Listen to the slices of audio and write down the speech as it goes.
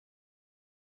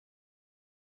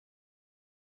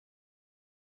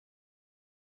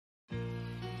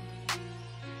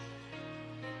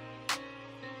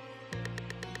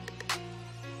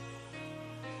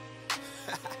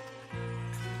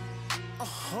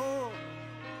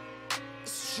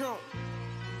Jump.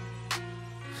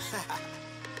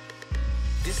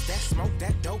 This, that smoke,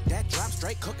 that dope, that drop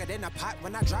straight, cook it in a pot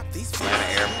when I drop these. I'm at the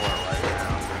airport right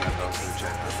now. I'm gonna go to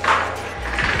check this out.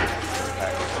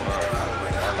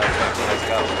 Let's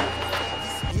go.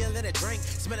 Yelling a drink,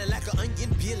 smelling like an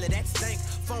onion peel of that stank.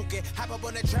 Funky, hop up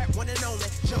on the trap, one and only.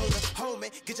 Jonah, homie,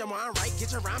 get your mind right,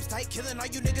 get your rhymes tight, killing all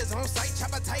you niggas on sight.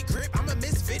 Chop a tight grip, I'm a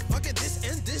misfit, fucking this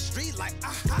industry like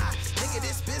aha. Nigga,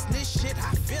 this business shit,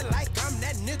 I feel like I'm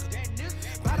that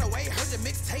nigga. By the way, heard the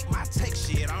mixtape, my take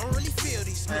shit. I don't really feel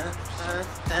these niggas.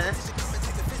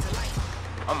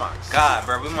 Oh my god,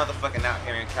 bro, we motherfucking out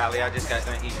here in Cali. I just got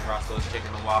done eating Roscoe's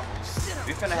chicken and waffles.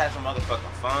 We finna have some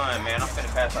motherfucking fun, man. I'm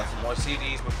finna pass out some more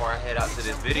CDs before I head out to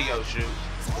this video shoot.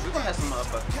 But we gonna have some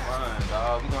motherfucking fun,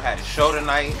 dog. We gonna have the show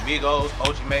tonight. Migos,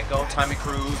 OG Mako, Tommy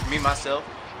Cruz, me, myself,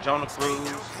 Jonah, Cruz.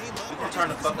 We gonna turn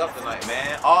the fuck up tonight,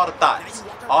 man. All the thoughts,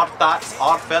 all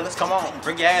the fellas, come on.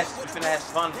 Bring your asses. We finna have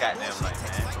some fun goddamn night,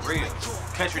 man. For real.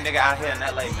 Country nigga out here in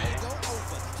LA, man.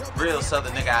 Real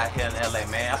southern nigga out here in LA,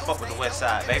 man. I fuck with the west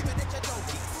side, baby.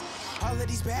 All of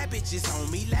these bad bitches on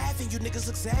me, laughing, you niggas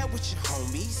look sad with your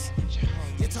homies.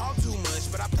 You talk too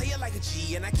much, but I play it like a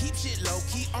G, and I keep shit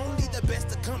low-key. Only the best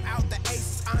to come out the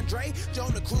aces. Andre,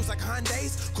 Jonah, Cruz like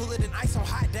Hyundais, cooler than ice on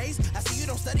hot days. I see you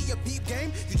don't study your peep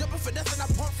game, you jumping for nothing, I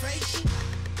pump fake.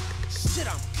 Shit,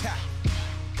 I'm cocky.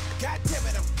 God damn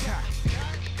it, I'm cocky.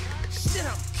 Shit,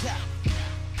 I'm cocky.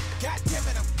 God damn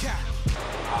it, I'm cocky.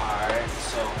 Alright,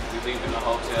 so we leaving the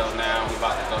hotel now. We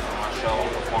about to go to my show. I'm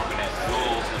performing at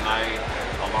Cruz tonight,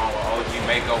 along with OG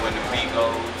Mako and the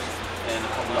Migos, and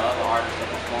a couple of other artists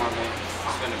are performing.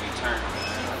 It's gonna be turned,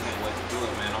 man. I can't wait to do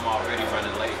it, man. I'm already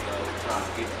running late though, trying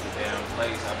to get to the damn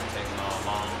place. I've been taking all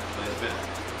long, but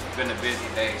it's been a busy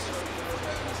day, so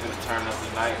it's gonna turn up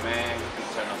tonight, man.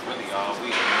 It's gonna turn up really all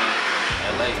week, man.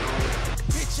 LA.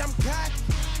 Bitch, I'm cocky.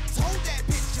 Told that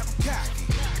bitch I'm cocky.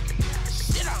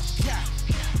 Shit, I'm cocky.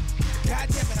 God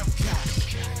damn it, I'm cocky.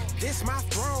 This my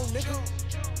throne, nigga.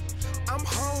 I'm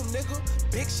home, nigga.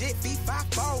 Big shit, feet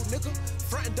 5'4", nigga.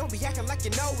 Frontin', don't be acting like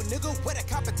you know, nigga. With a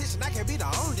competition, I can't be the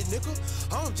only nigga.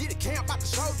 OMG the camp, about to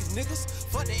show these niggas.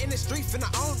 Fuck the industry, finna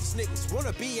own these niggas.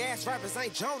 Wanna be ass rappers,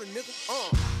 ain't Jonah, nigga.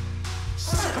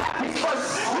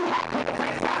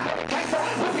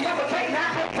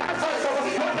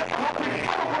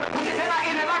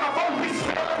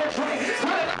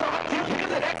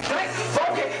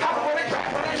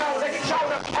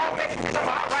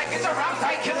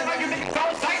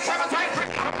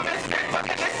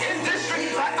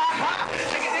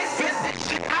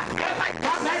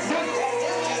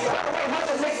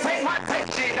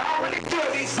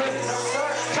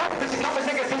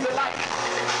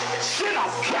 Shit, I'm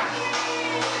cocky.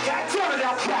 God damn it,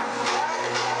 I'm cocky.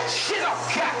 Shit, I'm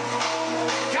cocky.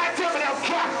 God damn it, I'm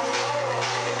cocky.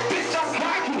 Bitch, I'm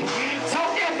cocky.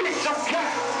 Talk that bitch, I'm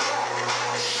cocky.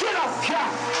 Shit, I'm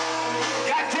cocky.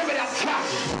 God damn it, I'm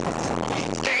cocky.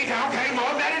 Stay down, came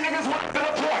on, that niggas want to fill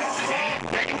a point.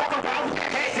 They can walk around with their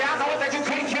head down, knowing that you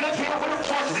can't kill a kid with a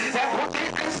torch. That what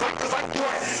these things like is like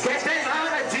Jordan. Can't stay on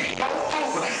a D-O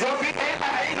over. They'll be there,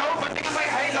 I ain't no, but niggas like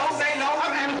halo, they know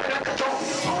I'm having better control.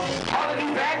 All of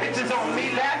these bad bitches on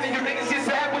me, laughing, you niggas get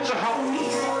sad with your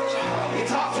homies. You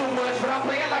talk too much, but I'm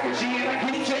playing like a G, and I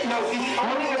keep shit no E.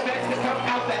 Only the best to come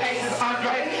out the aces,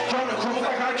 Andre, Jonah, Cruz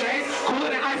like Hyundais, cooler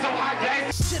than ice on hot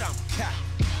days. Shit, I'm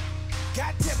cocky.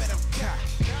 God damn it, I'm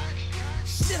cocky.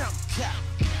 Shit, I'm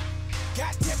cocky.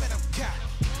 God damn it, I'm cocky.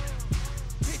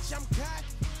 Bitch, I'm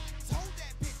cocky. Told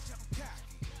that bitch I'm cocky.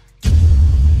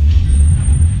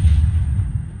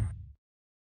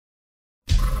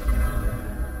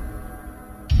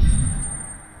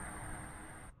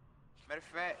 Matter of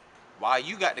fact, while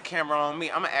you got the camera on me,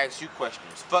 I'm gonna ask you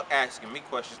questions. Fuck asking me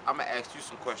questions. I'm gonna ask you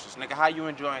some questions. Nigga, how you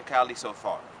enjoying Cali so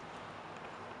far?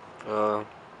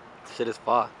 Shit is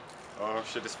fire. Oh,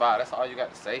 shit is fire. That's all you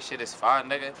got to say. Shit is fire,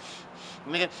 nigga.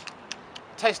 Nigga,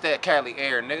 taste that Cali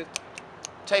air, nigga.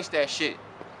 Taste that shit.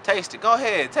 Taste it. Go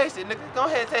ahead. Taste it, nigga. Go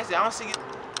ahead, taste it. I don't see it.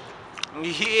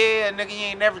 Yeah, nigga, you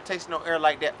ain't never tasted no air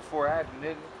like that before, have you,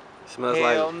 nigga? Smells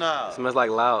Hell like no. Smells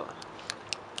like loud.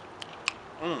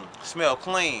 Smell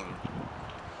clean.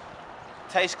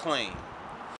 Taste clean.